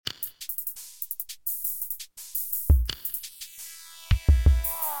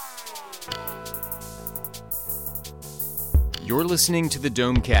You're listening to the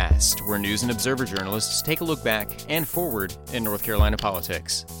Domecast, where news and observer journalists take a look back and forward in North Carolina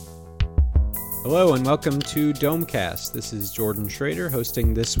politics. Hello and welcome to Domecast. This is Jordan Schrader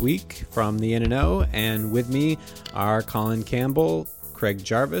hosting this week from the NNO, and with me are Colin Campbell, Craig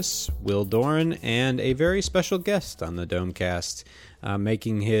Jarvis, Will Doran, and a very special guest on the Domecast,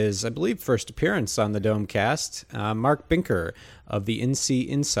 making his, I believe, first appearance on the Domecast. Mark Binker of the NC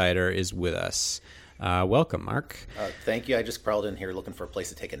Insider is with us. Welcome, Mark. Thank you. I just crawled in here looking for a place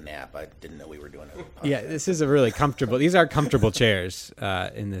to take a nap. I didn't know we were doing it. Yeah, this is a really comfortable, these are comfortable chairs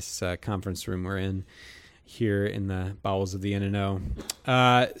in this conference room we're in here in the bowels of the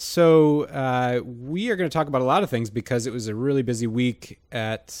NNO. So we are going to talk about a lot of things because it was a really busy week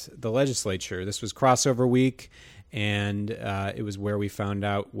at the legislature. This was crossover week, and it was where we found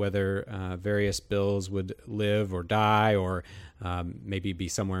out whether various bills would live or die, or maybe be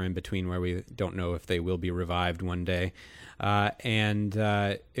somewhere in between where we don't know if they will be revived one day.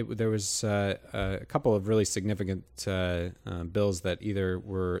 There was a couple of really significant bills that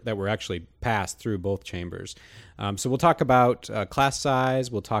were actually passed through both chambers. So we'll talk about class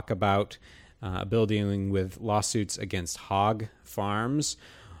size. We'll talk about a bill dealing with lawsuits against hog farms.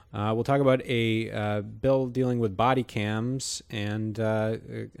 We'll talk about a bill dealing with body cams and a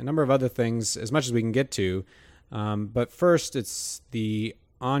number of other things, as much as we can get to. But first, it's the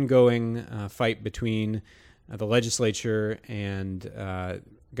ongoing fight between the legislature and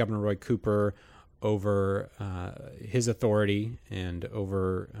Governor Roy Cooper over his authority and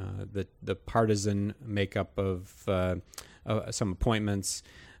over the partisan makeup of some appointments.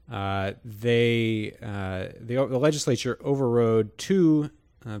 The legislature overrode two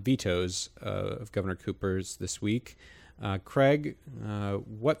vetoes of Governor Cooper's this week. Craig,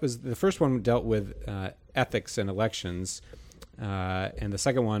 what was the first one dealt with ethics and elections, and the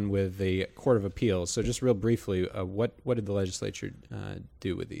second one with the Court of Appeals. So just real briefly, what did the legislature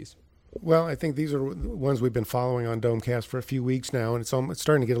do with these? Well, I think these are ones we've been following on Domecast for a few weeks now, and it's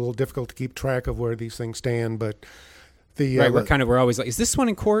starting to get a little difficult to keep track of where these things stand. But we're always like, is this one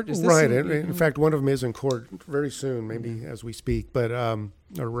in court? Is this right? In fact, one of them is in court very soon, maybe as we speak, but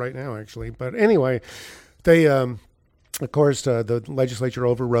or right now actually. But anyway, they. Of course, the legislature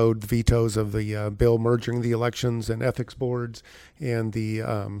overrode the vetoes of the bill merging the elections and ethics boards and the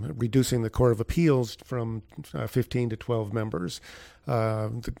reducing the Court of Appeals from 15 to 12 members.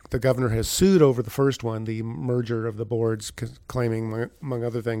 The governor has sued over the first one, the merger of the boards, claiming, among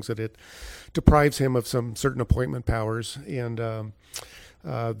other things, that it deprives him of some certain appointment powers. And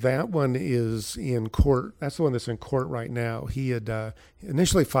that one is in court. That's the one that's in court right now. He had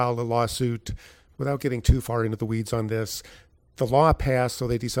initially filed a lawsuit. Without getting too far into the weeds on this, the law passed, so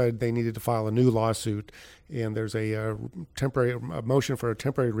they decided they needed to file a new lawsuit, and there's a motion for a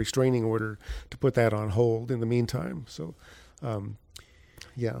temporary restraining order to put that on hold in the meantime. So,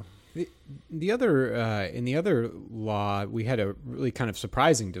 yeah. The other in the other law, we had a really kind of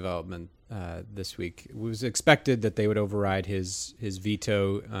surprising development this week. It was expected that they would override his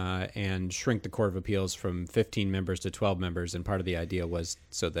veto and shrink the Court of Appeals from 15 members to 12 members, and part of the idea was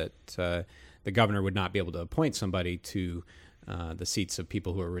so that the governor would not be able to appoint somebody to the seats of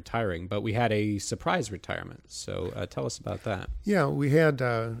people who are retiring. But we had a surprise retirement. So tell us about that. Yeah, we had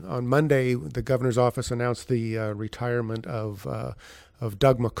on Monday, the governor's office announced the retirement of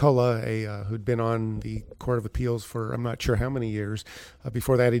Doug McCullough, who'd been on the Court of Appeals for I'm not sure how many years.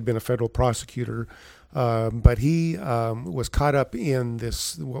 Before that, he'd been a federal prosecutor. But he was caught up in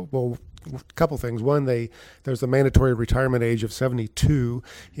this, a couple things. One, there's the mandatory retirement age of 72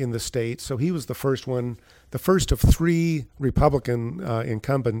 in the state. So he was the first of three Republican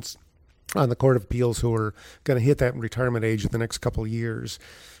incumbents on the Court of Appeals who are going to hit that retirement age in the next couple of years.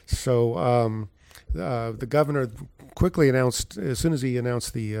 So the governor quickly announced, as soon as he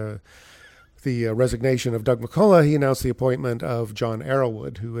announced the resignation of Doug McCullough, he announced the appointment of John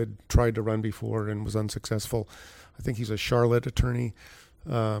Arrowwood, who had tried to run before and was unsuccessful. I think he's a Charlotte attorney.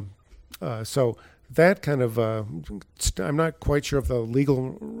 So that kind of, I'm not quite sure of the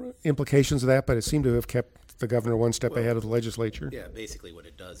legal implications of that, but it seemed to have kept the governor one step ahead of the legislature. Yeah, basically what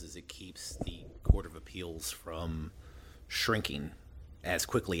it does is it keeps the Court of Appeals from shrinking as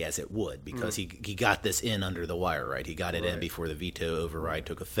quickly as it would, because he got this in under the wire, right? He got it in before the veto override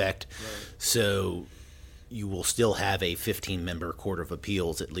took effect. Right. So you will still have a 15-member Court of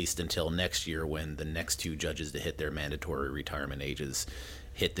Appeals at least until next year, when the next two judges to hit their mandatory retirement ages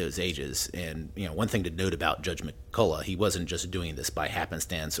hit those ages. And, one thing to note about Judge McCullough, he wasn't just doing this by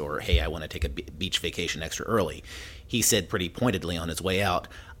happenstance or, hey, I want to take a beach vacation extra early. He said pretty pointedly on his way out,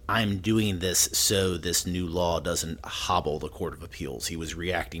 I'm doing this so this new law doesn't hobble the Court of Appeals. He was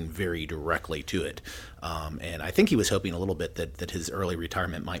reacting very directly to it. And I think he was hoping a little bit that his early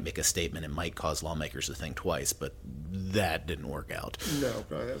retirement might make a statement and might cause lawmakers to think twice, but that didn't work out. No,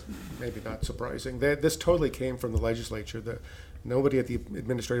 that's maybe not surprising. This totally came from the legislature. Nobody at the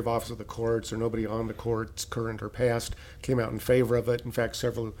administrative office of the courts or nobody on the courts, current or past, came out in favor of it. In fact,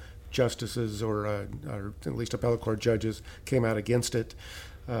 several justices or at least appellate court judges came out against it.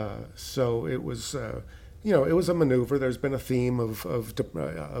 So it was, it was a maneuver. There's been a theme of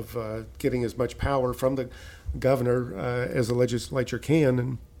getting as much power from the governor as the legislature can,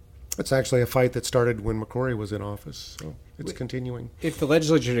 and it's actually a fight that started when McCrory was in office. So it's continuing. If the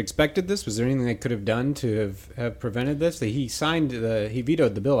legislature had expected this, was there anything they could have done to have prevented this? He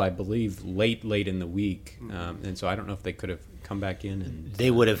vetoed the bill, I believe, late in the week, and so I don't know if they could have come back in. And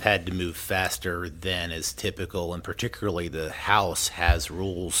they would have had to move faster than is typical, and particularly the House has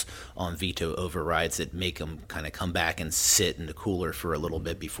rules on veto overrides that make them kind of come back and sit in the cooler for a little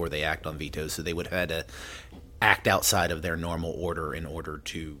bit before they act on vetoes. So they would have had to act outside of their normal order in order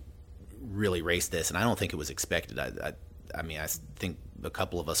to really race this, and I don't think it was expected. I mean, I think a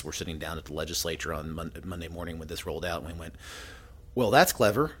couple of us were sitting down at the legislature on Monday morning when this rolled out, and we went, well, that's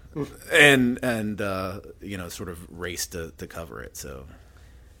clever, and sort of raced to cover it. So,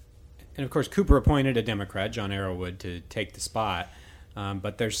 and of course, Cooper appointed a Democrat, John Arrowwood, to take the spot.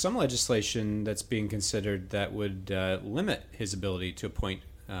 But there's some legislation that's being considered that would limit his ability to appoint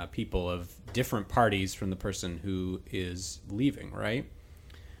people of different parties from the person who is leaving, right?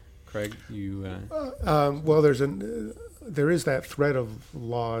 Craig, you... Well, there is that thread of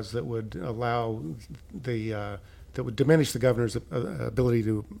laws that would allow that would diminish the governor's ability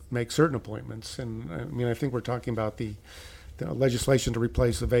to make certain appointments. And I mean, I think we're talking about the legislation to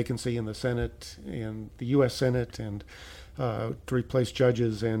replace the vacancy in the Senate and the U.S. Senate, and to replace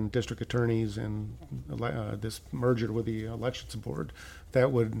judges and district attorneys, and this merger with the Elections Board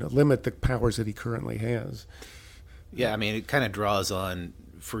that would limit the powers that he currently has. Yeah, I mean, it kind of draws on,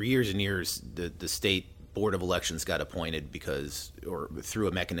 for years and years, the state board of elections got appointed through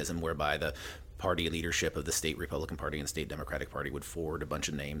a mechanism whereby the party leadership of the state Republican Party and state Democratic Party would forward a bunch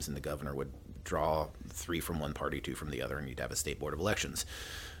of names, and the governor would draw 3 from one party, 2 from the other, and you'd have a state board of elections.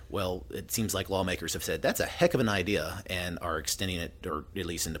 Well, it seems like lawmakers have said that's a heck of an idea and are extending it, or at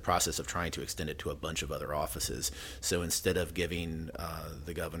least in the process of trying to extend it to a bunch of other offices. So instead of giving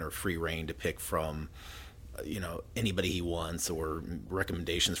the governor free rein to pick from anybody he wants, or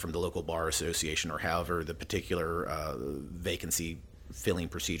recommendations from the local bar association, or however the particular vacancy filling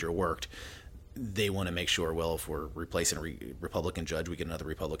procedure worked, they want to make sure, well, if we're replacing a Republican judge, we get another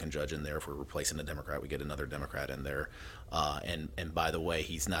Republican judge in there. If we're replacing a Democrat, we get another Democrat in there. And by the way,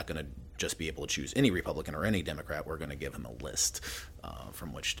 he's not going to just be able to choose any Republican or any Democrat. We're going to give him a list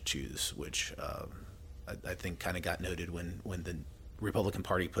from which to choose, which I think kind of got noted when the Republican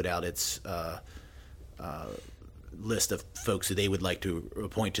Party put out its list of folks who they would like to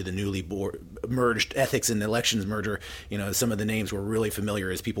appoint to the newly merged ethics and elections merger. Some of the names were really familiar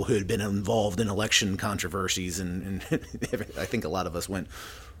as people who had been involved in election controversies, and I think a lot of us went,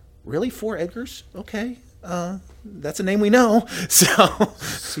 really, 4 Edgars? Okay, that's a name we know. So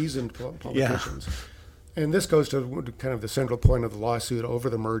seasoned politicians. Yeah. And this goes to kind of the central point of the lawsuit over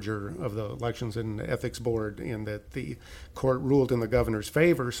the merger of the Elections and Ethics Board, in that the court ruled in the governor's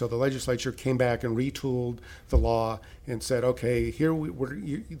favor. So the legislature came back and retooled the law and said, okay, here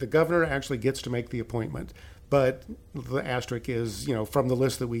the governor actually gets to make the appointment, but the asterisk is, from the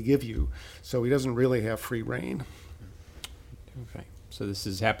list that we give you. So he doesn't really have free rein. Okay. So this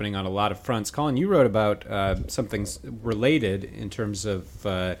is happening on a lot of fronts. Colin, you wrote about something related in terms of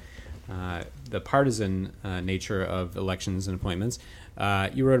the partisan nature of elections and appointments.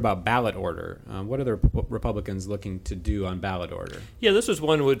 You wrote about ballot order. What are the Republicans looking to do on ballot order? Yeah, this was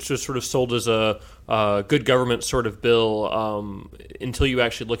one which was sort of sold as a good government sort of bill until you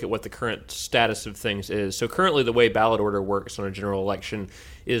actually look at what the current status of things is. So currently the way ballot order works on a general election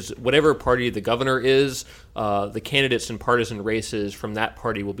is whatever party the governor is, the candidates in partisan races from that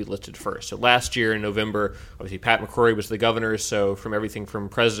party will be listed first. So last year in November, obviously Pat McCrory was the governor, so from everything from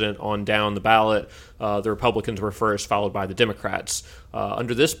president on down the ballot, the Republicans were first, followed by the Democrats.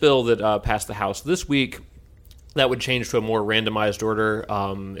 Under this bill that passed the House this week, that would change to a more randomized order.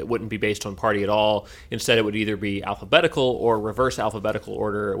 It wouldn't be based on party at all. Instead, it would either be alphabetical or reverse alphabetical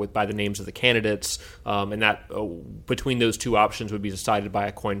order by the names of the candidates. And that between those two options would be decided by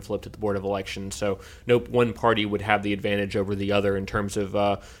a coin flip at the Board of Elections. So no one party would have the advantage over the other in terms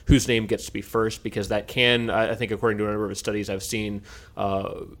of whose name gets to be first, because that can, I think according to a number of studies I've seen,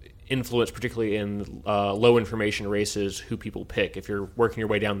 influence, particularly in low information races, who people pick. If you're working your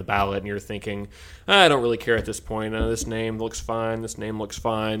way down the ballot and you're thinking, I don't really care at this point, this name looks fine,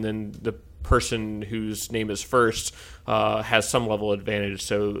 then the person whose name is first has some level of advantage.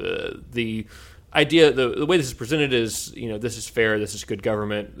 So the idea, the way this is presented is, this is fair, this is good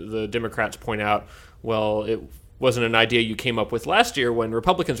government. The Democrats point out, well, it wasn't an idea you came up with last year when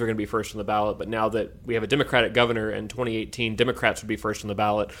Republicans were going to be first on the ballot, but now that we have a Democratic governor in 2018, Democrats would be first on the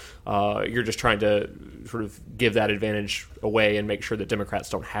ballot. You're just trying to sort of give that advantage away and make sure that Democrats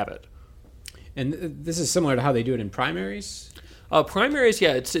don't have it. And this is similar to how they do it in primaries? Primaries,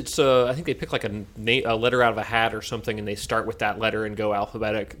 yeah, it's. I think they pick like a letter out of a hat or something, and they start with that letter and go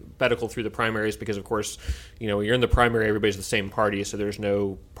alphabetical through the primaries because, of course, when you're in the primary, everybody's the same party, so there's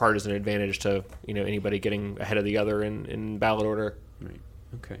no partisan advantage to anybody getting ahead of the other in ballot order. Right.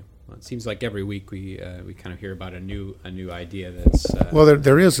 Okay. Well, it seems like every week we kind of hear about a new idea that's well,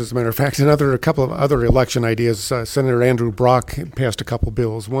 there is, as a matter of fact, a couple of other election ideas. Senator Andrew Brock passed a couple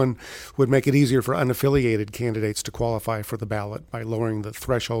bills. One would make it easier for unaffiliated candidates to qualify for the ballot by lowering the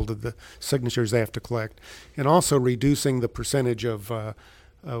threshold of the signatures they have to collect, and also reducing the percentage of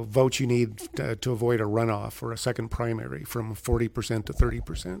votes you need to avoid a runoff or a second primary from 40% to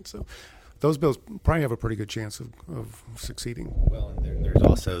 30%. So those bills probably have a pretty good chance of succeeding. Well, and there's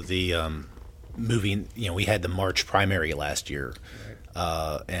also the moving. We had the March primary last year,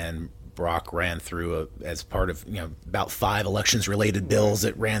 right. And Brock ran through as part of about 5 elections-related bills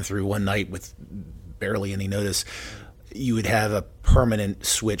that ran through one night with barely any notice. You would have a permanent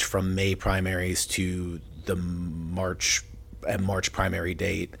switch from May primaries to the March primary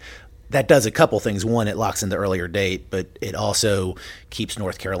date. That does a couple things. One, it locks in the earlier date, but it also keeps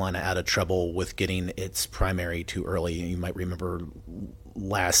North Carolina out of trouble with getting its primary too early. You might remember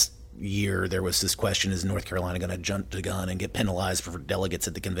last year there was this question, is North Carolina going to jump the gun and get penalized for delegates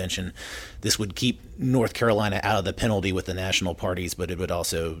at the convention? This would keep North Carolina out of the penalty with the national parties, but it would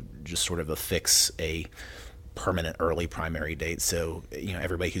also just sort of affix a permanent early primary date. So,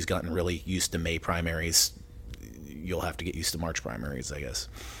 everybody who's gotten really used to May primaries, you'll have to get used to March primaries, I guess.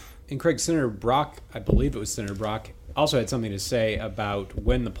 And Craig, Senator Brock, I believe it was Senator Brock, also had something to say about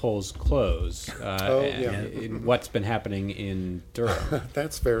when the polls close and what's been happening in Durham.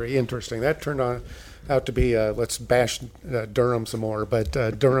 That's very interesting. That turned out to be, let's bash Durham some more, but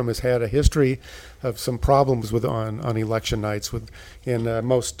Durham has had a history of some problems on election nights, and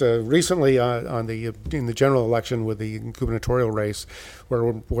most recently in the general election with the gubernatorial race,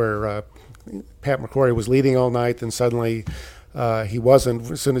 where Pat McCrory was leading all night, then suddenly he wasn't.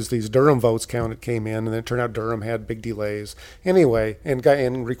 As soon as these Durham votes came in, and then it turned out Durham had big delays anyway,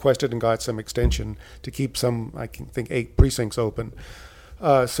 and requested and got some extension to keep some, I think, 8 precincts open.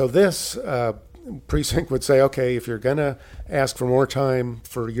 So this precinct would say, okay, if you're going to ask for more time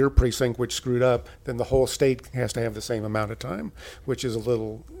for your precinct, which screwed up, then the whole state has to have the same amount of time, which is a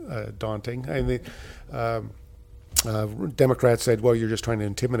little daunting. And the Democrats said, well, you're just trying to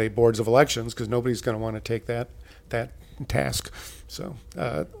intimidate boards of elections because nobody's going to want to take that task. So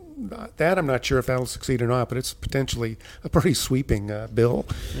that I'm not sure if that'll succeed or not, but it's potentially a pretty sweeping bill.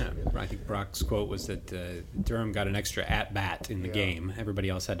 Yeah, I think Brock's quote was that Durham got an extra at-bat in the game. Everybody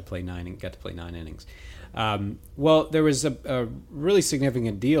else had to play 9 innings. Well, there was a really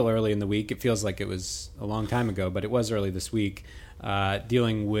significant deal early in the week. It feels like it was a long time ago, but it was early this week,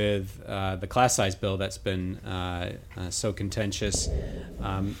 dealing with the class size bill that's been so contentious.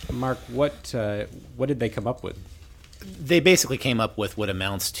 Mark, what did they come up with? They basically came up with what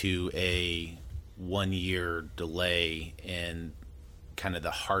amounts to a 1-year delay in kind of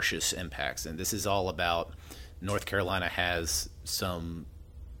the harshest impacts. And this is all about North Carolina has some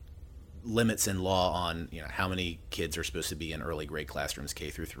limits in law on how many kids are supposed to be in early grade classrooms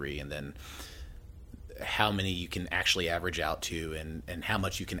K through 3, and then how many you can actually average out to, and how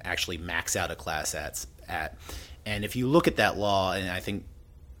much you can actually max out a class at. And if you look at that law, and I think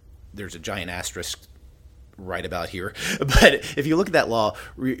there's a giant asterisk right about here, but if you look at that law,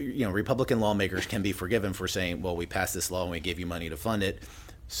 Republican lawmakers can be forgiven for saying, well, we passed this law and we gave you money to fund it,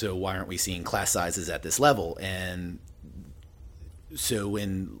 so why aren't we seeing class sizes at this level? And so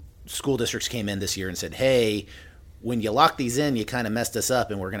when school districts came in this year and said, hey, when you lock these in, you kind of messed us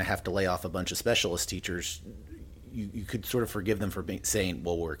up and we're going to have to lay off a bunch of specialist teachers, you could sort of forgive them for saying,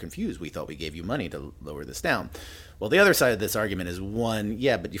 well, we're confused. We thought we gave you money to lower this down. Well, the other side of this argument is, one,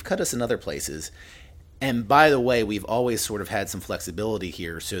 yeah, but you've cut us in other places. And by the way, we've always sort of had some flexibility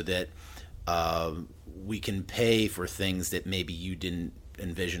here so that we can pay for things that maybe you didn't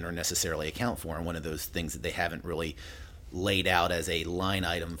envision or necessarily account for. And one of those things that they haven't really laid out as a line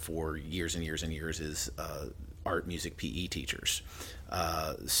item for years and years and years is art, music, PE teachers.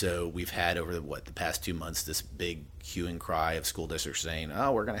 So we've had over the past 2 months this big hue and cry of school districts saying,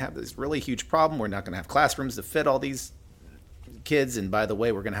 oh, we're going to have this really huge problem. We're not going to have classrooms to fit all these kids. And by the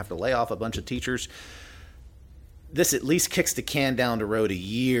way, we're going to have to lay off a bunch of teachers. This at least kicks the can down the road a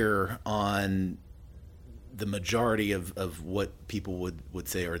year on the majority of what people would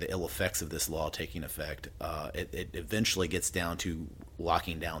say are the ill effects of this law taking effect. It eventually gets down to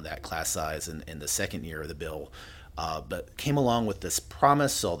locking down that class size in the second year of the bill, but came along with this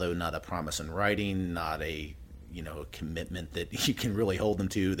promise, although not a promise in writing, not a commitment that you can really hold them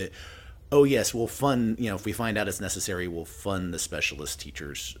to, that, oh yes, we'll fund, if we find out it's necessary, we'll fund the specialist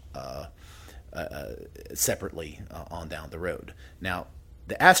teachers separately on down the road. Now,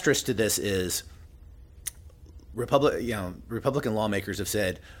 the asterisk to this is Republican lawmakers have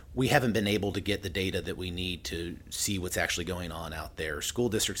said we haven't been able to get the data that we need to see what's actually going on out there. School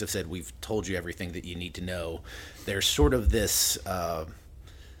districts have said we've told you everything that you need to know. There's sort of this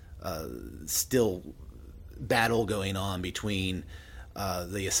still battle going on between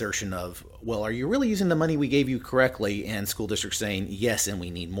the assertion of, well, are you really using the money we gave you correctly? And school districts saying, yes, and we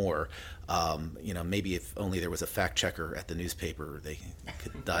need more. Maybe if only there was a fact checker at the newspaper, they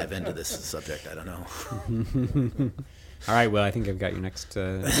could dive into this subject. I don't know. All right. Well, I think I've got your next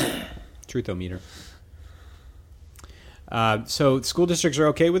truthometer. So school districts are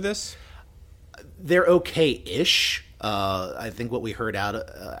okay with this? They're okay-ish. I think what we heard out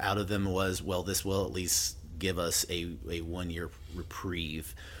of them was, well, this will at least give us a 1-year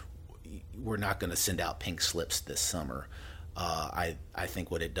reprieve. We're not going to send out pink slips this summer. I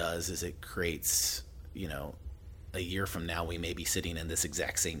think what it does is it creates, a year from now we may be sitting in this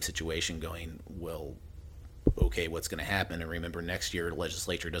exact same situation going, well, okay, what's going to happen? And remember, next year the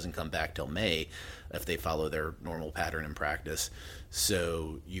legislature doesn't come back till May if they follow their normal pattern and practice.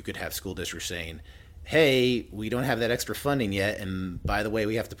 So you could have school districts saying, hey, we don't have that extra funding yet, and by the way,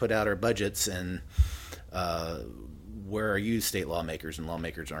 we have to put out our budgets, and where are you, state lawmakers? And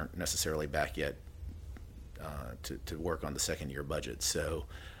lawmakers aren't necessarily back yet to work on the second-year budget. So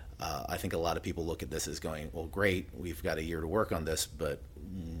I think a lot of people look at this as going, well, great, we've got a year to work on this, but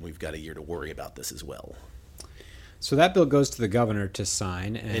we've got a year to worry about this as well. So that bill goes to the governor to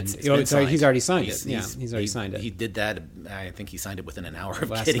sign, and it's signed. He's already signed it. He's already signed it. He did that. I think he signed it within an hour of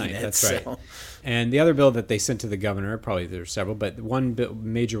last getting night. it. That's so. right. And the other bill that they sent to the governor, probably there's several, but one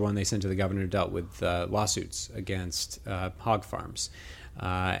major one they sent to the governor dealt with lawsuits against hog farms.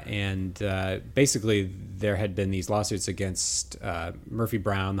 Basically, there had been these lawsuits against Murphy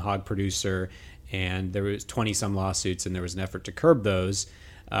Brown, the hog producer, and there was 20-some lawsuits, and there was an effort to curb those.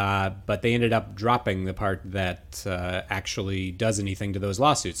 But they ended up dropping the part that actually does anything to those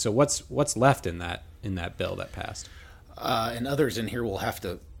lawsuits. So what's left in that bill that passed? And others in here will have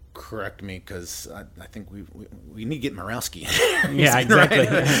to correct me because I think we need to get Morawski in. Yeah, exactly.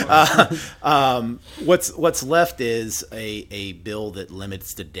 What's left is a bill that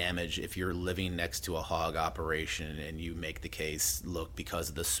limits the damage if you're living next to a hog operation and you make the case, look, because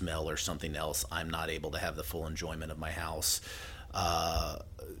of the smell or something else, I'm not able to have the full enjoyment of my house.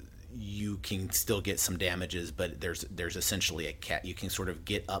 You can still get some damages, but there's essentially a cap. You can sort of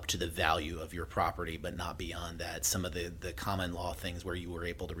get up to the value of your property, but not beyond that. Some of the common law things where you were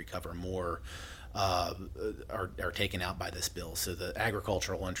able to recover more are taken out by this bill. So the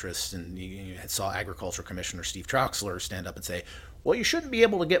agricultural interests, and you saw Agriculture Commissioner Steve Troxler stand up and say, well, you shouldn't be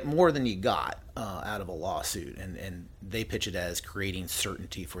able to get more than you got out of a lawsuit. And they pitch it as creating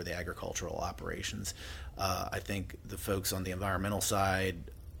certainty for the agricultural operations. I think the folks on the environmental side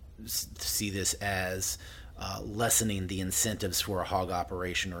see this as lessening the incentives for a hog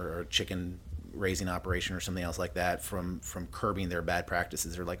operation or a chicken raising operation or something else like that from curbing their bad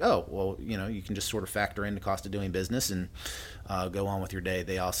practices. They're like, oh, well, you can just sort of factor in the cost of doing business and go on with your day.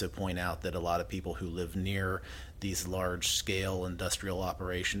 They also point out that a lot of people who live near these large-scale industrial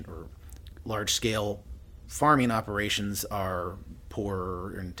operation or large-scale farming operations are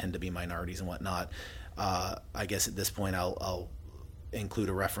poor and tend to be minorities and whatnot. I guess at this point I'll include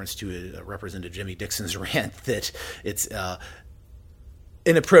a reference to Representative Jimmy Dixon's rant that it's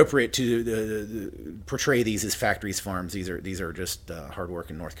inappropriate to portray these as factories, farms. These are just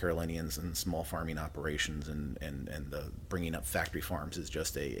hardworking North Carolinians and small farming operations, and the bringing up factory farms is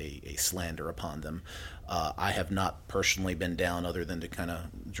just a slander upon them. I have not personally been down other than to kind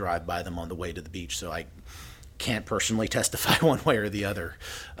of drive by them on the way to the beach, so I can't personally testify one way or the other.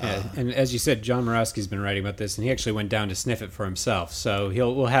 And as you said, John Morawski's been writing about this, and he actually went down to sniff it for himself. So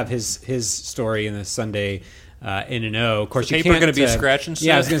we'll have his story in the Sunday in an O. Of course, is the paper going to be a scratch and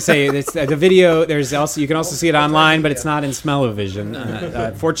Yeah, I was going to say it's the video. There's also you can also see it online, but it's not in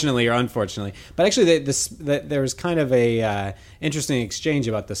smell-o-vision, fortunately or unfortunately. But actually, there was kind of a interesting exchange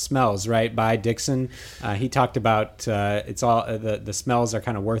about the smells, right? By Dixon, he talked about it's all the smells are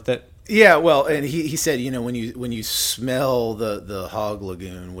kind of worth it. Yeah, well, and he said, when you smell the hog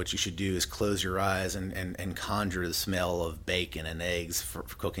lagoon, what you should do is close your eyes and conjure the smell of bacon and eggs for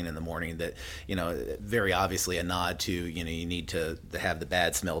cooking in the morning. That, very obviously a nod to, you need to have the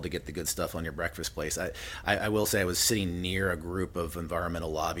bad smell to get the good stuff on your breakfast place. I will say I was sitting near a group of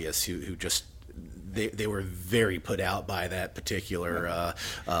environmental lobbyists who just they were very put out by that particular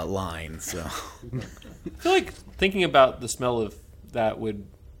line. So I feel like thinking about the smell of that would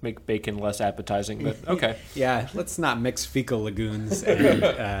make bacon less appetizing, but okay. Yeah, let's not mix fecal lagoons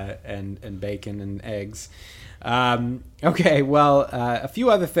and bacon and eggs. Okay, well, a few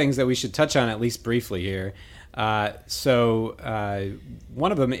other things that we should touch on at least briefly here. So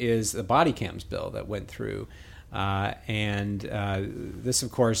one of them is the body cams bill that went through. And this, of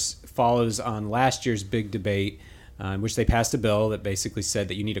course, follows on last year's big debate in which they passed a bill that basically said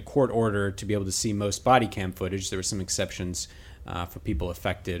that you need a court order to be able to see most body cam footage. There were some exceptions for people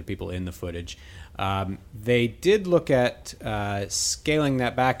affected, people in the footage. They did look at scaling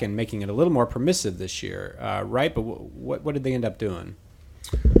that back and making it a little more permissive this year, right? But what did they end up doing?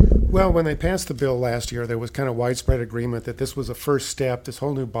 Well, when they passed the bill last year, there was kind of widespread agreement that this was a first step. This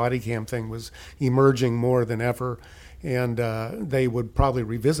whole new body cam thing was emerging more than ever, and they would probably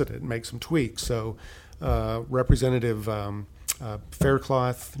revisit it and make some tweaks. So Representative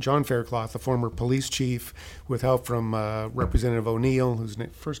Faircloth, John Faircloth, the former police chief, with help from Representative O'Neill, whose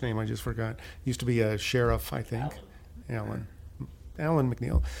first name I just forgot, used to be a sheriff, I think. Alan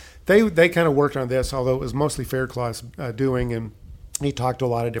McNeil. They kind of worked on this, although it was mostly Faircloth's doing, and he talked to a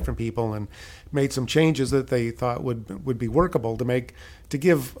lot of different people and made some changes that they thought would be workable to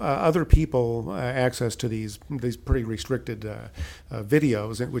give other people access to these pretty restricted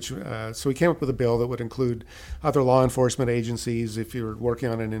videos. Which so we came up with a bill that would include other law enforcement agencies if you're working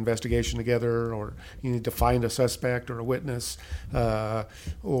on an investigation together, or you need to find a suspect or a witness, let's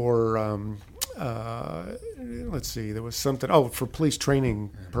see, there was something. For police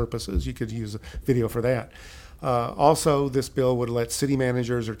training purposes, you could use a video for that. Also, this bill would let city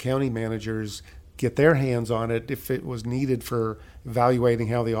managers or county managers get their hands on it if it was needed for evaluating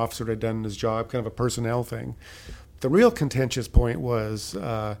how the officer had done his job, kind of a personnel thing. The real contentious point was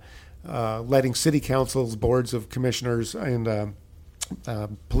letting city councils, boards of commissioners, and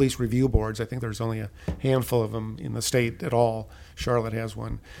police review boards, I think there's only a handful of them in the state at all. Charlotte has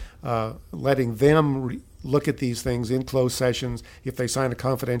one. Letting them look at these things in closed sessions if they sign a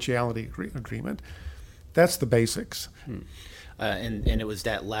confidentiality agreement. That's the basics. And it was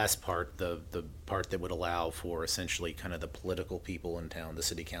that last part, the part that would allow for essentially kind of the political people in town, the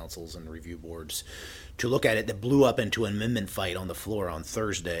city councils and the review boards, to look at it, that blew up into an amendment fight on the floor on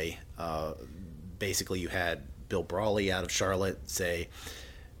Thursday. Basically, you had Bill Brawley out of Charlotte say,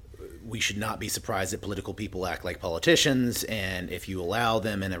 we should not be surprised that political people act like politicians, and if you allow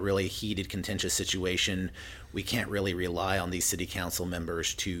them in a really heated, contentious situation, we can't really rely on these city council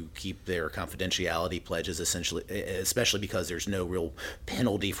members to keep their confidentiality pledges, essentially, especially because there's no real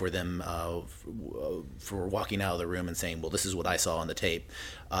penalty for them for walking out of the room and saying, well, this is what I saw on the tape.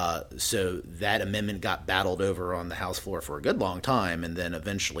 So that amendment got battled over on the House floor for a good long time and then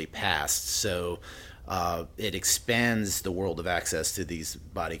eventually passed. So it expands the world of access to these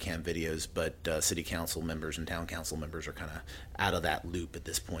body cam videos, but city council members and town council members are kind of out of that loop at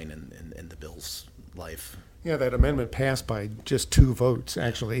this point in the bill's life. Yeah, that amendment passed by just 2 votes,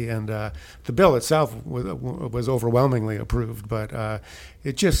 actually, and the bill itself was overwhelmingly approved, but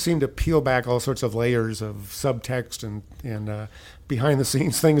it just seemed to peel back all sorts of layers of subtext and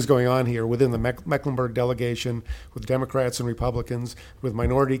behind-the-scenes things going on here within the Mecklenburg delegation, with Democrats and Republicans, with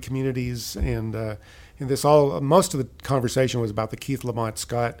minority communities, and this all. Most of the conversation was about the Keith Lamont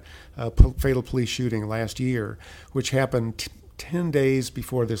Scott fatal police shooting last year, which happened 10 days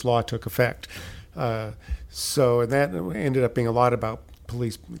before this law took effect. So that ended up being a lot about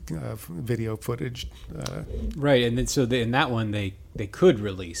police video footage. Right, and then, so in that one they could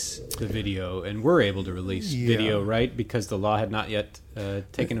release the video and were able to release video, right? Because the law had not yet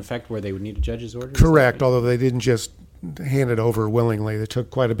taken effect where they would need a judge's order? Correct, although they didn't just hand it over willingly. They took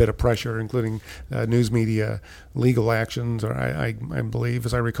quite a bit of pressure, including news media legal actions, or I believe,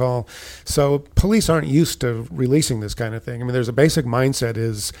 as I recall. So police aren't used to releasing this kind of thing. I mean, there's a basic mindset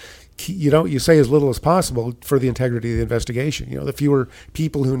is you say as little as possible for the integrity of the investigation. The fewer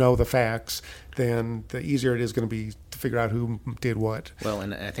people who know the facts, then the easier it is going to be figure out who did what. Well,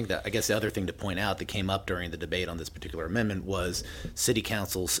 and I think that, I guess the other thing to point out that came up during the debate on this particular amendment was city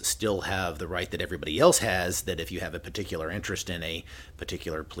councils still have the right that everybody else has, that if you have a particular interest in a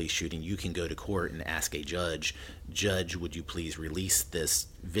particular police shooting, you can go to court and ask a judge, would you please release this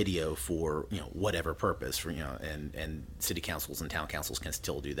video for, whatever purpose, for, and city councils and town councils can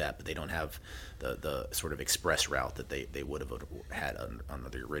still do that, but they don't have the sort of express route that they would have had under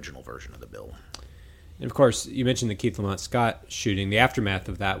the original version of the bill. And of course, you mentioned the Keith Lamont Scott shooting. The aftermath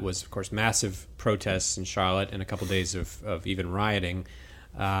of that was, of course, massive protests in Charlotte and a couple days of even rioting.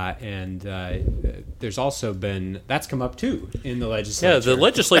 There's also been, that's come up too in the legislature. Yeah, the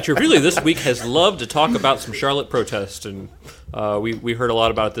legislature really this week has loved to talk about some Charlotte protests, and we heard a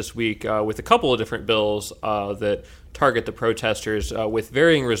lot about it this week with a couple of different bills that target the protesters with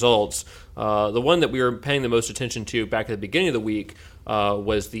varying results. The one that we were paying the most attention to back at the beginning of the week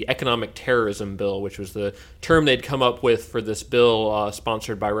was the economic terrorism bill, which was the term they'd come up with for this bill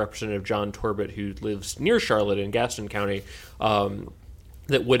sponsored by Representative John Torbett, who lives near Charlotte in Gaston County.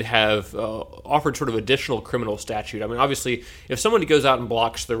 That would have offered sort of additional criminal statute. I mean, obviously, if somebody goes out and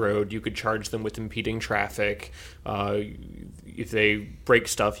blocks the road, you could charge them with impeding traffic. If they break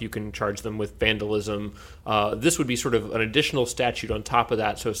stuff, you can charge them with vandalism. This would be sort of an additional statute on top of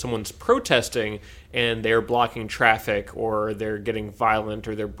that. So if someone's protesting and they're blocking traffic, or they're getting violent,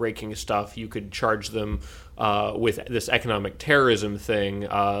 or they're breaking stuff, you could charge them with this economic terrorism thing.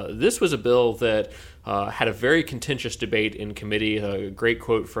 This was a bill that had a very contentious debate in committee. A great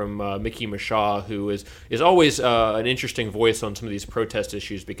quote from Mickey Mashaw, who is always an interesting voice on some of these protest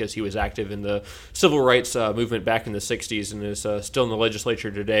issues, because he was active in the civil rights movement back in the 60s and is still in the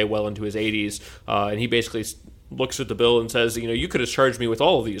legislature today, well into his 80s. And he basically looks at the bill and says, you could have charged me with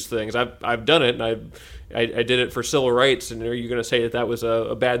all of these things. I've done it, and I did it for civil rights, and are you going to say that was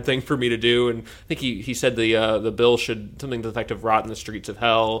a bad thing for me to do? And I think he said the bill should, something to the effect of, rot in the streets of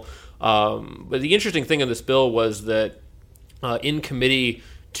hell. But the interesting thing in this bill was that in committee,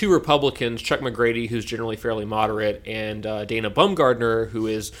 two Republicans, Chuck McGrady, who's generally fairly moderate, and Dana Baumgardner, who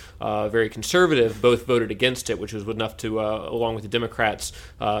is very conservative, both voted against it, which was enough to, along with the Democrats,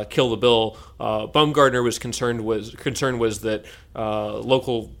 kill the bill. Baumgardner was concerned was that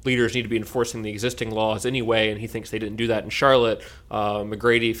local leaders need to be enforcing the existing laws anyway, and he thinks they didn't do that in Charlotte.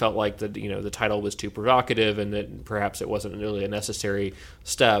 McGrady felt like the title was too provocative, and that perhaps it wasn't really a necessary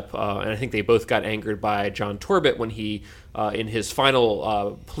step. And I think they both got angered by John Torbett when he, in his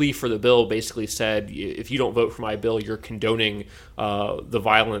final plea for the bill, basically said, if you don't vote for my bill, you're condoning the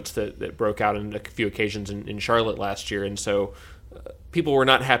violence that broke out on a few occasions in Charlotte last year. And so people were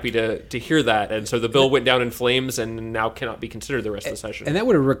not happy to hear that, and so the bill went down in flames and now cannot be considered the rest of the session. And that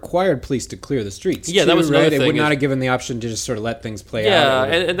would have required police to clear the streets. Yeah, too, that was another right? thing. It would not have given the option to just sort of let things play out.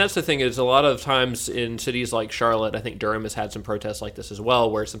 Yeah, and that's the thing, is a lot of times in cities like Charlotte, I think Durham has had some protests like this as well,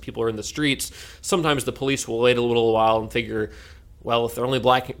 where some people are in the streets. Sometimes the police will wait a little while and figure, well, if they're only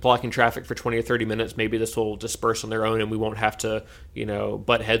blocking traffic for 20 or 30 minutes, maybe this will disperse on their own and we won't have to,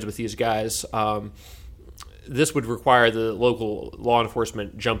 butt heads with these guys. This would require the local law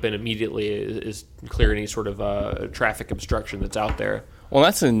enforcement jump in immediately, is clear any sort of traffic obstruction that's out there. Well,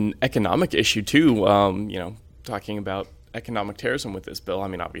 that's an economic issue too. Talking about economic terrorism with this bill. I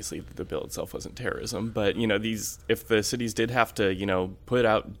mean, obviously the bill itself wasn't terrorism, but if the cities did have to, put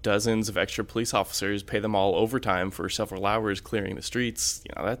out dozens of extra police officers, pay them all overtime for several hours clearing the streets,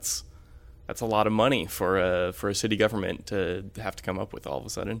 that's a lot of money for a city government to have to come up with all of a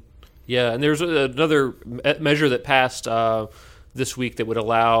sudden. Yeah, and there's another measure that passed this week that would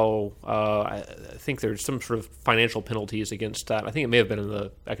allow, I think there's some sort of financial penalties against that. I think it may have been in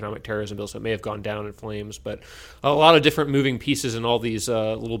the economic terrorism bill, so it may have gone down in flames, but a lot of different moving pieces in all these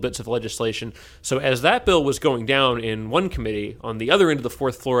little bits of legislation. So as that bill was going down in one committee, on the other end of the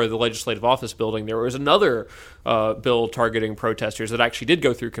fourth floor of the Legislative Office building, there was another bill targeting protesters that actually did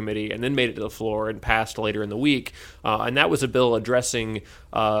go through committee and then made it to the floor and passed later in the week. And that was a bill addressing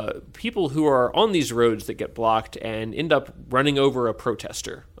people who are on these roads that get blocked and end up running over a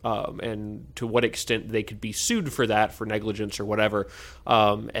protester, and to what extent they could be sued for that, for negligence or whatever.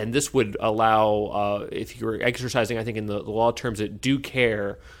 And this would allow, if you were exercising, I think in the law terms, it due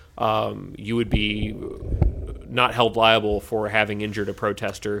care, you would be not held liable for having injured a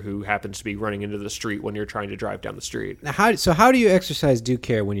protester who happens to be running into the street when you're trying to drive down the street. Now, how do you exercise due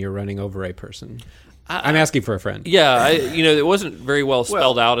care when you're running over a person? I'm asking for a friend. Yeah, it wasn't very well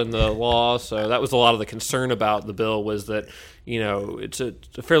spelled out in the law, so that was a lot of the concern about the bill, was that, it's a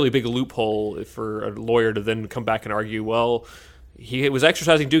fairly big loophole for a lawyer to then come back and argue, well, he was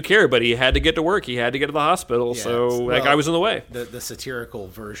exercising due care, but he had to get to work. He had to get to the hospital, that guy was in the way. The satirical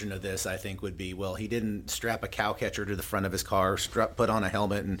version of this, I think, would be, well, he didn't strap a cow catcher to the front of his car, put on a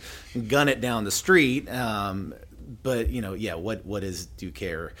helmet, and gun it down the street. But, what is due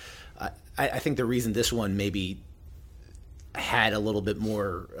care? I think the reason this one maybe had a little bit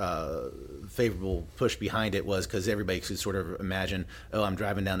more favorable push behind it was because everybody could sort of imagine, I'm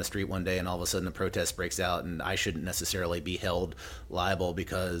driving down the street one day and all of a sudden a protest breaks out and I shouldn't necessarily be held liable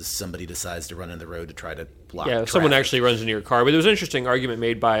because somebody decides to run in the road to try to block traffic. Someone actually runs into your car. But there was an interesting argument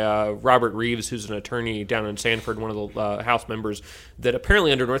made by Robert Reeves, who's an attorney down in Sanford, one of the House members, that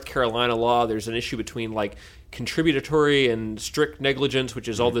apparently under North Carolina law there's an issue between contributory and strict negligence, which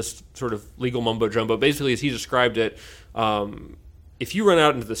is all this sort of legal mumbo jumbo. Basically, as he described it, if you run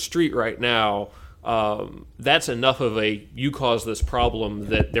out into the street right now, that's enough of a you caused this problem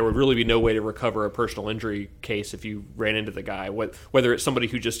that there would really be no way to recover a personal injury case if you ran into the guy, whether it's somebody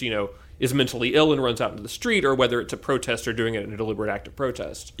who just is mentally ill and runs out into the street, or whether it's a protester doing it in a deliberate act of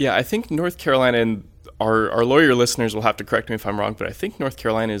protest. Yeah, I think North Carolina, and our lawyer listeners will have to correct me if I'm wrong, but I think North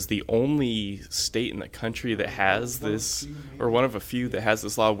Carolina is the only state in the country that has this, or one of a few that has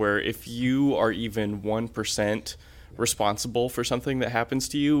this law where if you are even 1% responsible for something that happens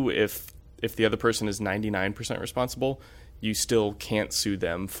to you, if the other person is 99% responsible, you still can't sue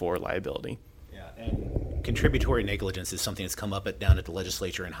them for liability. Yeah, and contributory negligence is something that's come up down at the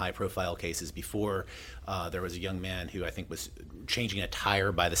legislature in high-profile cases before. There was a young man who I think was changing a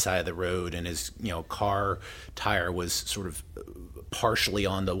tire by the side of the road, and his car tire was sort of partially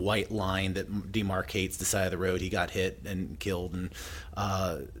on the white line that demarcates the side of the road. He got hit and killed, and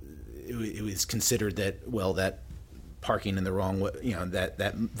it was considered that parking in the wrong way,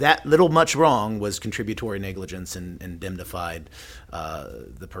 that little much wrong was contributory negligence and indemnified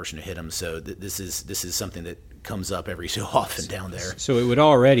the person who hit him. So this is something that comes up every so often down there. So it would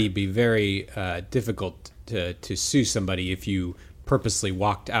already be very difficult to sue somebody if you purposely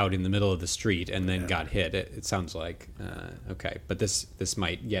walked out in the middle of the street and then got hit. It sounds like okay, but this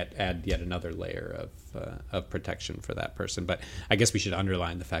might add yet another layer of protection for that person. But I guess we should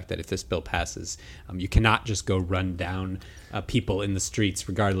underline the fact that if this bill passes, you cannot just go run down people in the streets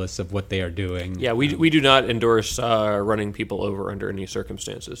regardless of what they are doing. Yeah, we do not endorse running people over under any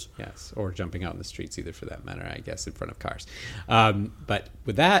circumstances. Yes, or jumping out in the streets either, for that matter, I guess, in front of cars. But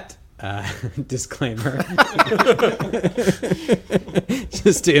with that disclaimer,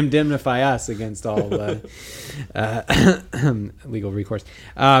 just to indemnify us against all legal recourse.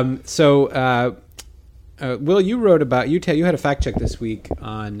 Will, you wrote about you had a fact check this week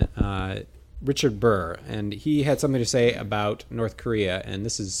on Richard Burr, and he had something to say about North Korea, and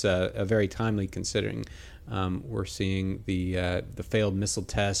this is a very timely, considering we're seeing the failed missile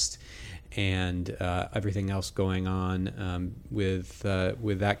test and everything else going on with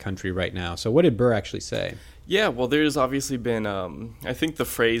that country right now. So what did Burr actually say? Yeah, well, there's obviously been, I think the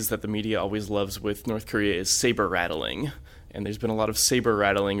phrase that the media always loves with North Korea is saber rattling. And there's been a lot of saber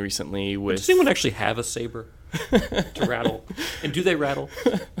rattling recently with... Does anyone actually have a saber to rattle? And do they rattle?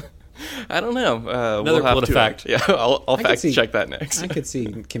 I don't know. Another we'll have to fact. Yeah, I'll fact check that next. I could see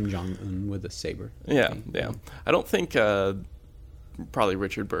Kim Jong-un with a saber. Yeah. I don't think... probably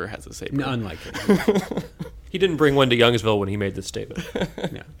Richard Burr has a saber. No, unlikely. He didn't bring one to Youngsville when he made this statement.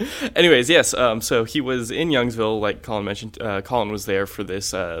 Yeah. Anyways, yes. So he was in Youngsville, like Colin mentioned. Colin was there for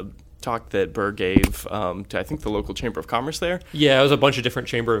this talk that Burr gave to, I think, the local Chamber of Commerce there. Yeah, it was a bunch of different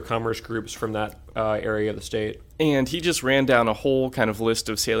Chamber of Commerce groups from that area of the state. And he just ran down a whole kind of list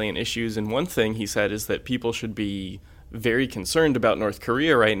of salient issues. And one thing he said is that people should be very concerned about North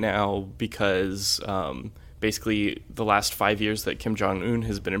Korea right now because... basically, the last 5 years that Kim Jong-un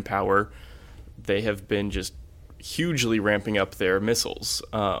has been in power, they have been just hugely ramping up their missiles.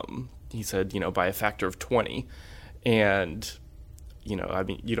 He said, by a factor of 20. And, you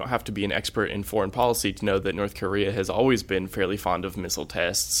don't have to be an expert in foreign policy to know that North Korea has always been fairly fond of missile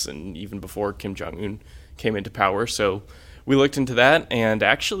tests, and even before Kim Jong-un came into power. So we looked into that, and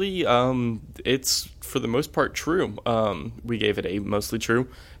actually, it's for the most part true. We gave it a mostly true.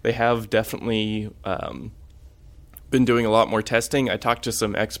 They have definitely... been doing a lot more testing. I talked to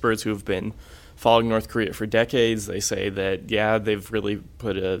some experts who have been following North Korea for decades. They say that, they've really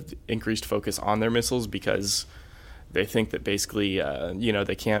put an increased focus on their missiles because they think that basically,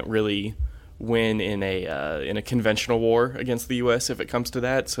 they can't really win in a conventional war against the U.S. if it comes to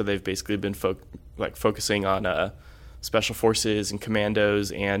that. So they've basically been focusing on special forces and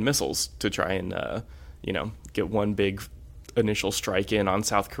commandos and missiles to try and, get one big initial strike in on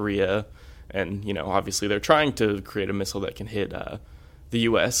South Korea. And, obviously they're trying to create a missile that can hit the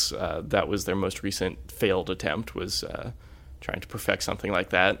U.S. That was their most recent failed attempt, was trying to perfect something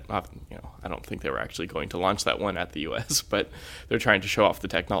like that. I don't think they were actually going to launch that one at the U.S., but they're trying to show off the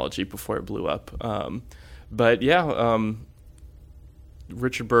technology before it blew up.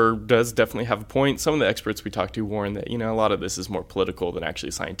 Richard Burr does definitely have a point. Some of the experts we talked to warn that, a lot of this is more political than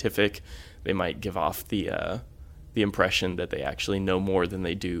actually scientific. They might give off the impression that they actually know more than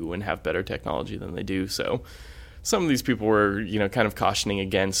they do and have better technology than they do. So some of these people were, kind of cautioning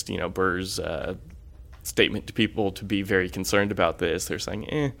against, Burr's statement to people to be very concerned about this. They're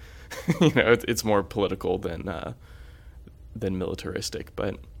saying, it's more political than militaristic.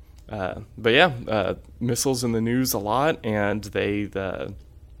 But missiles in the news a lot, and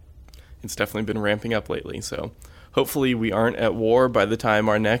it's definitely been ramping up lately. So hopefully we aren't at war by the time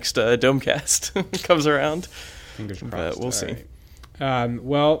our next Domecast comes around. Fingers crossed. But we'll see.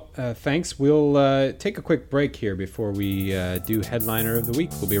 Right. Thanks. We'll take a quick break here before we do Headliner of the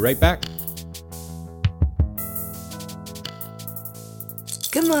Week. We'll be right back.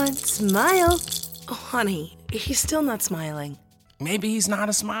 Come on, smile. Oh, honey, he's still not smiling. Maybe he's not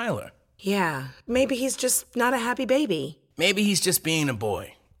a smiler. Yeah, maybe he's just not a happy baby. Maybe he's just being a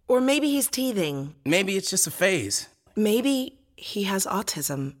boy. Or maybe he's teething. Maybe it's just a phase. Maybe he has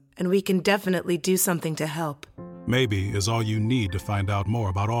autism, and we can definitely do something to help. Maybe is all you need to find out more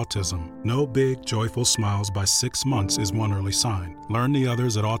about autism. No big, joyful smiles by 6 months is one early sign. Learn the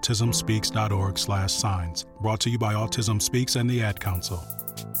others at autismspeaks.org/signs. Brought to you by Autism Speaks and the Ad Council.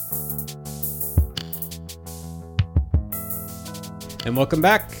 And welcome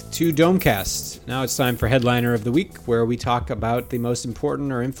back to Domecast. Now it's time for Headliner of the Week, where we talk about the most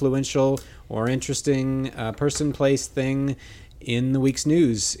important or influential or interesting person, place, thing in the week's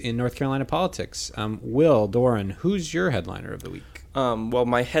news in North Carolina politics. Will, Doran, who's your Headliner of the Week? Well,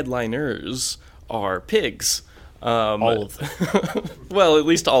 my headliners are pigs. All of them. Well, at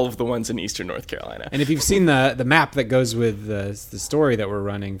least all of the ones in eastern North Carolina. And if you've seen the map that goes with the story that we're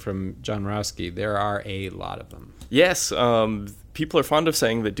running from John Rowski, there are a lot of them. Yes, people are fond of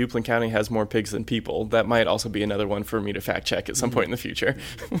saying that Duplin County has more pigs than people. That might also be another one for me to fact check at some point in the future.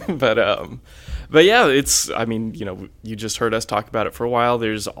 But yeah, you just heard us talk about it for a while.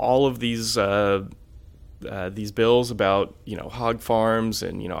 There's all of these bills about, hog farms,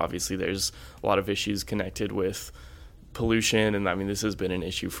 and, obviously there's a lot of issues connected with pollution. And this has been an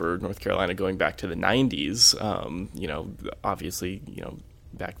issue for North Carolina going back to the 90s. Obviously,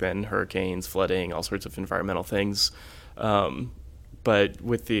 back then, hurricanes, flooding, all sorts of environmental things. But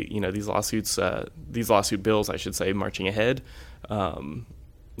with the these lawsuit bills, I should say, marching ahead,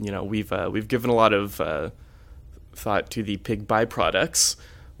 we've given a lot of thought to the pig byproducts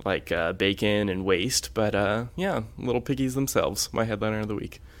like bacon and waste, but little piggies themselves. My headliner of the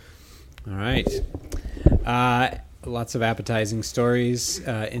week. All right, lots of appetizing stories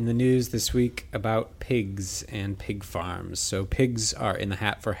in the news this week about pigs and pig farms. So pigs are in the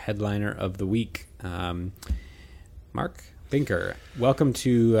hat for Headliner of the Week. Mark Binker, welcome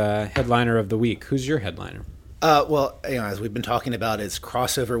to Headliner of the Week. Who's your headliner? As we've been talking about, it's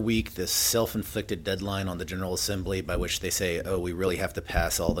crossover week, this self-inflicted deadline on the General Assembly by which they say, we really have to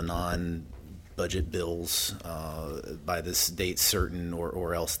pass all the non-budget bills by this date certain,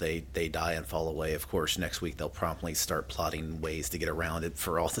 or else they die and fall away. Of course, next week they'll promptly start plotting ways to get around it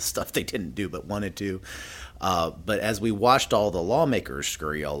for all the stuff they didn't do but wanted to. But as we watched all the lawmakers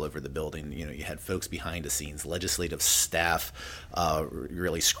scurry all over the building, you had folks behind the scenes, legislative staff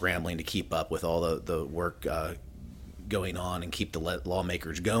really scrambling to keep up with all the work going on and keep the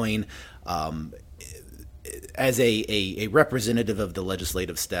lawmakers going. As a representative of the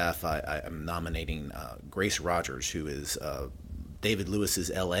legislative staff, I am nominating Grace Rogers, who is David Lewis's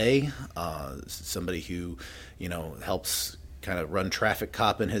LA, somebody who, helps kind of run traffic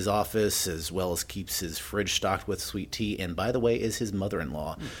cop in his office, as well as keeps his fridge stocked with sweet tea, and by the way, is his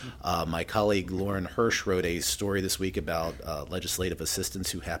mother-in-law. My colleague Lauren Hirsch wrote a story this week about legislative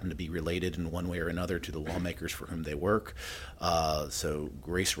assistants who happen to be related in one way or another to the lawmakers for whom they work. So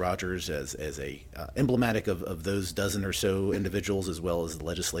Grace Rogers, as a emblematic of those dozen or so individuals, as well as the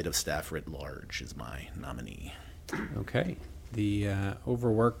legislative staff writ large, is my nominee. Okay. The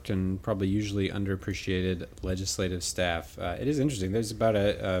overworked and probably usually underappreciated legislative staff. It is interesting. There's about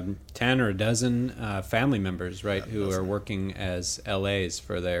 10 or a dozen family members, right, who are working as LAs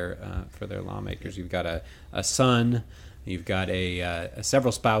for their lawmakers. You've got a son, you've got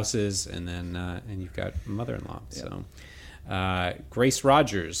several spouses, and then and you've got a mother-in-law. Yeah. So Grace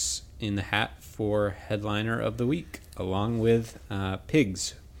Rogers in the hat for Headliner of the Week, along with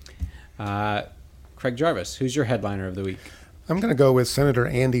pigs. Craig Jarvis, who's your Headliner of the Week? I'm going to go with Senator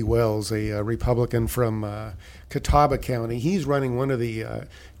Andy Wells, a Republican from Catawba County. He's running one of the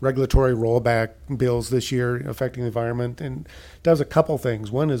regulatory rollback bills this year affecting the environment and does a couple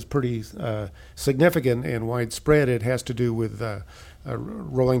things. One is pretty significant and widespread. It has to do with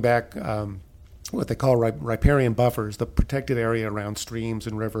rolling back what they call riparian buffers, the protected area around streams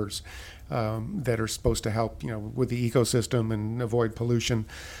and rivers that are supposed to help, with the ecosystem and avoid pollution,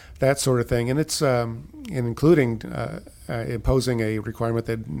 that sort of thing. And it's including imposing a requirement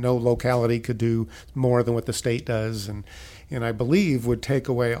that no locality could do more than what the state does, and I believe would take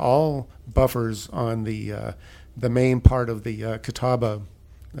away all buffers on the main part of the Catawba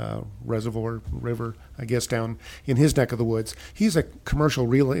reservoir river, I guess, down in his neck of the woods. He's in the commercial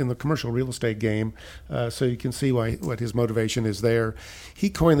real estate game, so you can see what his motivation is there. He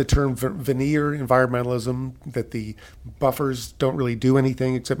coined the term veneer environmentalism, that the buffers don't really do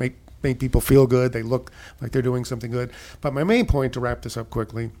anything except make people feel good. They look like they're doing something good. But my main point, to wrap this up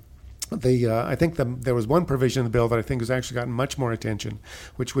quickly, I think there was one provision in the bill that I think has actually gotten much more attention,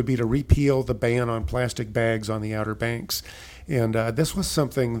 which would be to repeal the ban on plastic bags on the Outer Banks. And this was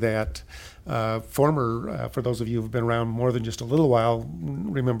something that for those of you who've been around more than just a little while,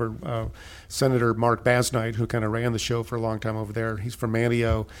 remember Senator Mark Basnight, who kind of ran the show for a long time over there. He's from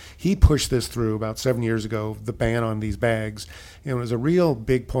Manteo. He pushed this through about 7 years ago, the ban on these bags. And it was a real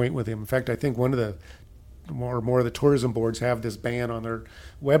big point with him. In fact, I think one of the more of the tourism boards have this ban on their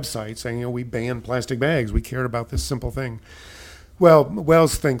website saying, we ban plastic bags. We cared about this simple thing. Well,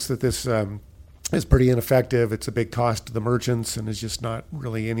 Wells thinks that this is pretty ineffective. It's a big cost to the merchants and is just not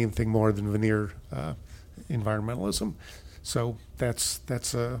really anything more than veneer environmentalism. So that's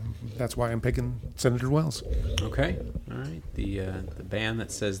why I'm picking Senator Wells. Okay, all right. The ban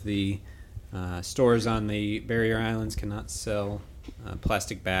that says the stores on the barrier islands cannot sell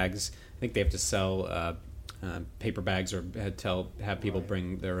plastic bags. I think they have to sell paper bags or have people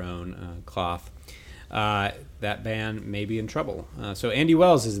bring their own cloth. That ban may be in trouble. So Andy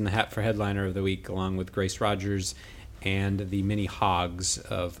Wells is in the hat for Headliner of the Week, along with Grace Rogers and the Mini Hogs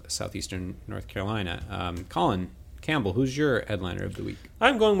of southeastern North Carolina. Colin Campbell, who's your Headliner of the Week?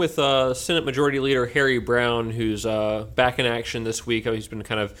 I'm going with Senate Majority Leader Harry Brown, who's back in action this week. He's been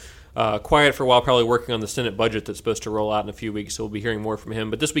kind of quiet for a while, probably working on the Senate budget that's supposed to roll out in a few weeks, so we'll be hearing more from him.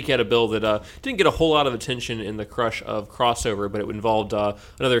 But this week he had a bill that didn't get a whole lot of attention in the crush of crossover, but it involved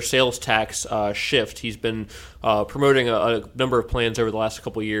another sales tax shift. He's been promoting a number of plans over the last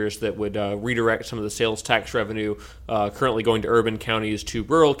couple of years that would redirect some of the sales tax revenue currently going to urban counties to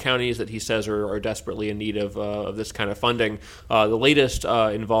rural counties that he says are desperately in need of this kind of funding. The latest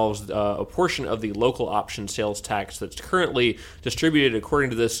involves a portion of the local option sales tax that's currently distributed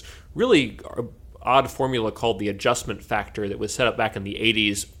according to this really odd formula called the adjustment factor that was set up back in the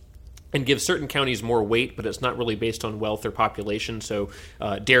 80s and gives certain counties more weight, but it's not really based on wealth or population. So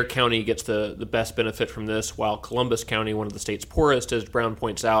Dare County gets the best benefit from this, while Columbus County, one of the state's poorest, as Brown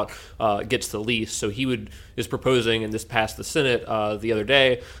points out, gets the least. So he is proposing, and this passed the Senate the other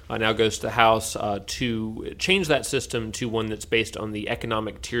day, now goes to the House, to change that system to one that's based on the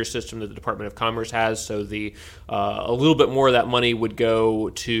economic tier system that the Department of Commerce has. So a little bit more of that money would go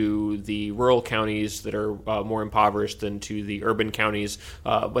to the rural counties that are more impoverished than to the urban counties,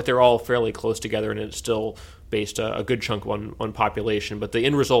 but they're all fairly close together, and it's still based a good chunk on population. But the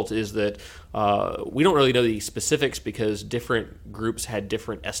end result is that we don't really know the specifics because different groups had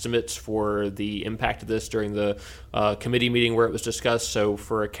different estimates for the impact of this during the committee meeting where it was discussed. So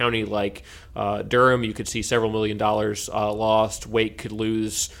for a county like Durham, you could see several $1 million lost. Wake could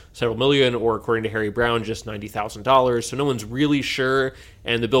lose several million, or according to Harry Brown, just $90,000. So no one's really sure.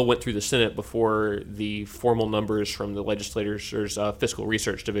 And the bill went through the Senate before the formal numbers from the legislators' fiscal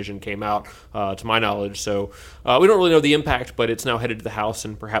research division came out, to my knowledge. So we don't really know the impact, but it's now headed to the House,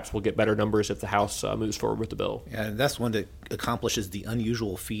 and perhaps we'll get better numbers if the House moves forward with the bill. Yeah, and that's one that accomplishes the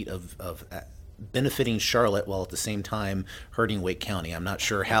unusual feat of benefiting Charlotte while at the same time hurting Wake County. I'm not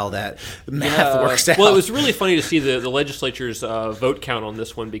sure how that math works out. Well, it was really funny to see the legislature's vote count on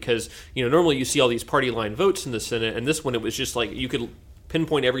this one because, normally you see all these party line votes in the Senate, and this one it was just like you could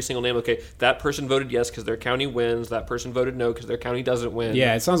pinpoint every single name. Okay, that person voted yes because their county wins. That person voted no because their county doesn't win.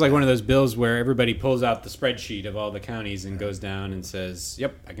 Yeah, it sounds like one of those bills where everybody pulls out the spreadsheet of all the counties and goes down and says,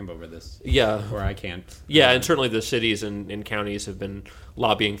 yep, I can vote for this. Yeah. Or I can't. Yeah, and certainly the cities and counties have been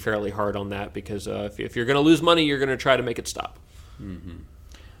lobbying fairly hard on that because if you're going to lose money, you're going to try to make it stop. Mm-hmm.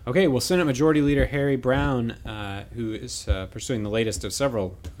 Okay, well, Senate Majority Leader Harry Brown, who is pursuing the latest of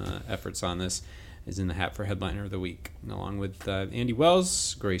several efforts on this, is in the hat for Headliner of the Week, along with Andy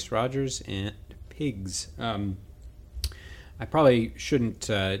Wells, Grace Rogers, and Pigs. I probably shouldn't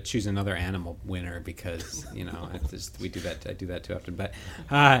choose another animal winner because we do that. I do that too often. But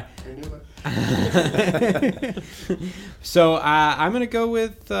so I'm going to go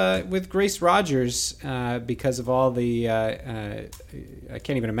with Grace Rogers because of all the. I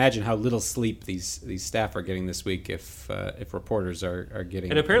can't even imagine how little sleep these staff are getting this week if reporters are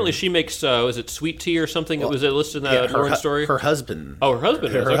getting. And apparently she makes is it sweet tea or something that was listed in that Lauren story? Her husband. Oh, her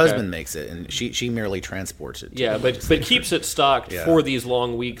husband. Her husband makes it, and she merely transports it. Yeah, but keeps it stocked for these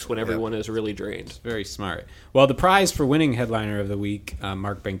long weeks when everyone is really drained. Very smart. Well, the prize for winning headliner of the week,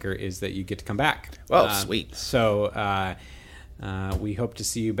 Mark Binker, is that you get to come back. Oh, sweet. So we hope to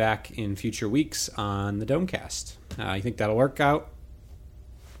see you back in future weeks on the Domecast. You think that'll work out?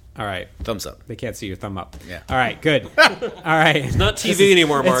 All right. Thumbs up. They can't see your thumb up. Yeah. All right, good. All right. It's not TV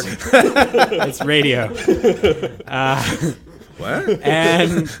anymore, Mark. It's radio. What?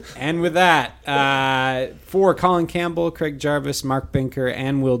 And with that, for Colin Campbell, Craig Jarvis, Mark Binker,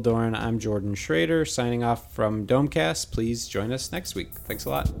 and Will Doran, I'm Jordan Schrader, signing off from Domecast. Please join us next week. Thanks a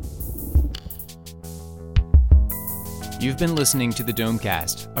lot. You've been listening to the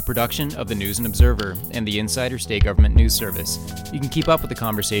Domecast, a production of the News and Observer and the Insider State Government News Service. You can keep up with the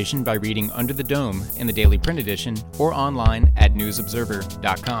conversation by reading Under the Dome in the daily print edition or online at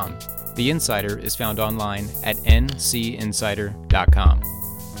newsobserver.com. The Insider is found online at ncinsider.com.